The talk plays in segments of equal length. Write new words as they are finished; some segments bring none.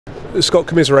Scott,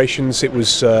 commiserations. It was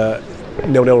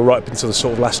 0-0 right up into the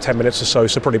sort of last 10 minutes or so,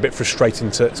 so probably a bit frustrating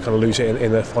to kind of lose it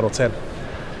in the final 10.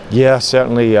 Yeah,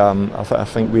 certainly. I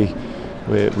think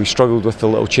we struggled with the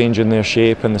little change in their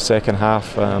shape in the second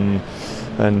half, and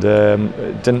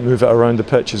didn't move it around the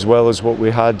pitch as well as what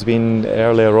we had been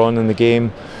earlier on in the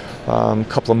game. A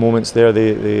couple of moments there,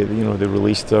 they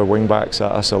released their wing backs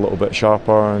at us a little bit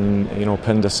sharper, and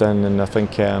pinned us in. And I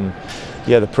think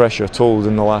the pressure told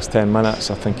in the last 10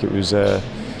 minutes. I think it was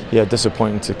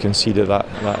disappointing to concede at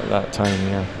that time.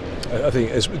 Yeah. I think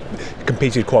it's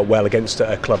competed quite well against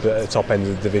a club at the top end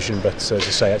of the division, but as I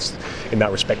say, it's, in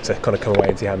that respect, to kind of come away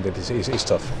empty-handed is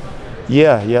tough.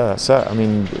 Yeah, that's it. I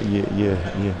mean,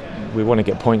 we want to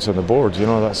get points on the board.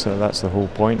 That's the whole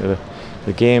point of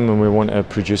the game, and we want to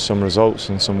produce some results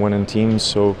and some winning teams.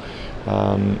 So,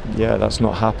 that's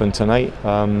not happened tonight.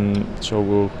 So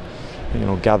we'll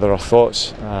gather our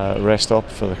thoughts, rest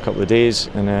up for a couple of days,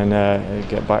 and then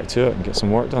get back to it and get some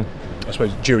work done. I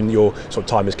suppose during your sort of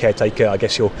time as caretaker, I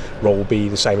guess your role will be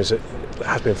the same as it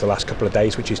has been for the last couple of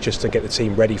days, which is just to get the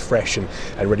team ready, fresh, and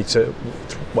ready to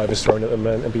whatever's thrown at them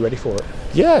and be ready for it.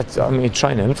 Yeah, I mean,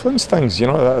 trying to influence things.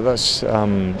 That's.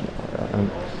 I'm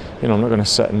not going to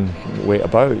sit and wait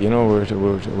about. We're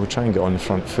trying to get on the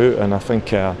front foot, and I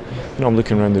think I'm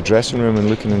looking around the dressing room and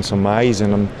looking in some eyes,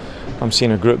 and I'm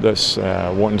seeing a group that's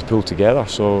wanting to pull together.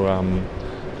 So I'm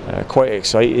quite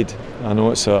excited. I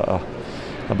know it's a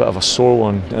bit of a sore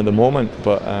one at the moment,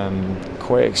 but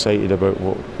quite excited about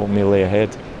what may lay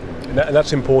ahead. And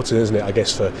that's important, isn't it? I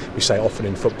guess we say often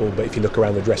in football, but if you look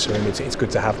around the dressing room, it's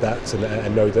good to have that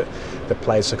and know that the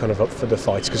players are kind of up for the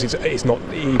fight, because it's not,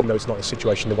 even though it's not a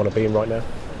situation they want to be in right now.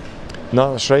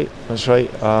 No, that's right.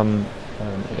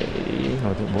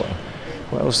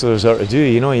 What else is there to do?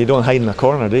 You don't hide in a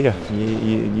corner, do you?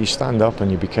 You stand up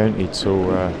and you be counted.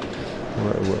 So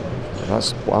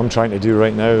that's what I'm trying to do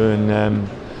right now, and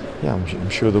I'm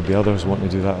sure there'll be others wanting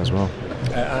to do that as well.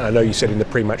 I know you said in the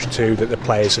pre-match too that the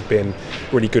players have been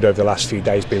really good over the last few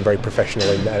days, been very professional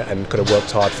and could have worked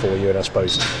hard for you, and I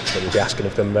suppose that you'll be asking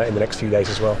of them in the next few days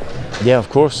as well. Yeah, of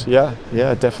course. Yeah,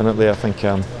 definitely. I think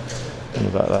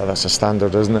that's a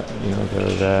standard, isn't it?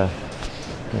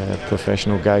 They're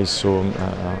professional guys, so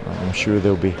I'm sure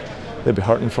they'll be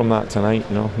hurting from that tonight.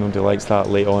 Nobody likes that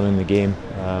late on in the game.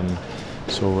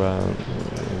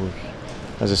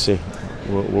 As I say,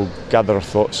 we'll gather our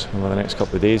thoughts over the next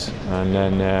couple of days, and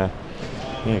then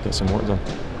get some work done.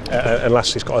 And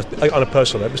lastly, Scott, on a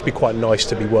personal note, it must be quite nice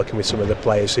to be working with some of the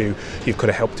players who you've kind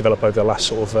of helped develop over the last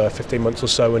sort of 15 months or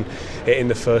so, and in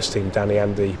the first team, Danny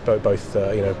and Andy, both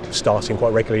starting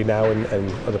quite regularly now,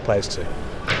 and other players too.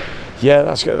 Yeah,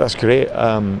 that's great,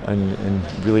 and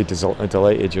really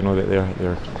delighted, that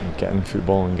they're getting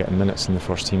football and getting minutes in the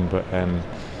first team. But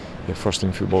first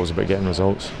team football is about getting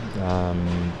results,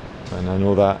 and I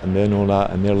know that, and they know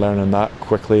that, and they're learning that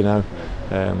quickly now,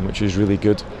 which is really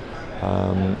good.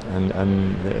 And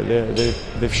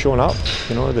they've shown up.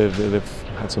 They've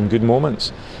had some good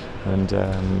moments, and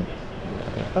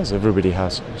as everybody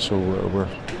has. So we're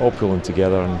all pulling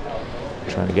together and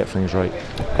trying to get things right.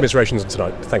 Commiserations on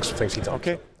tonight. Thanks for your time.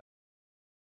 Okay.